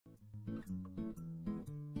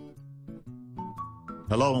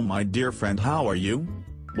Hello my dear friend, how are you?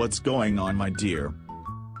 What's going on my dear?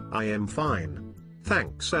 I am fine.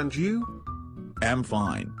 Thanks, and you? Am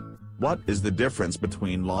fine. What is the difference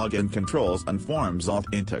between login controls and forms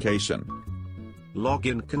authentication?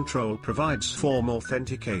 Login control provides form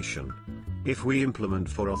authentication. If we implement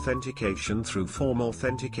for authentication through form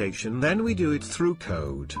authentication, then we do it through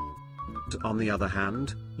code. On the other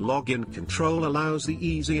hand, login control allows the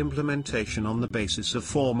easy implementation on the basis of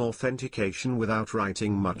form authentication without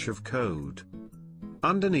writing much of code.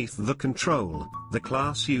 Underneath the control, the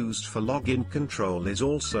class used for login control is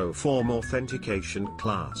also form authentication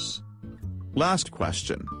class. Last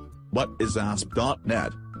question. What is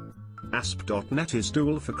ASP.NET? ASP.NET is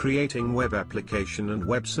tool for creating web application and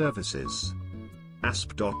web services.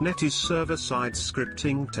 ASP.NET is server-side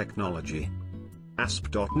scripting technology.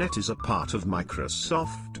 ASP.NET is a part of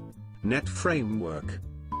Microsoft .NET Framework.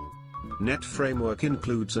 .NET Framework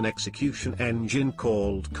includes an execution engine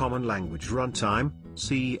called Common Language Runtime,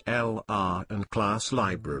 CLR, and class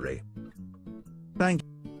library. Thank you.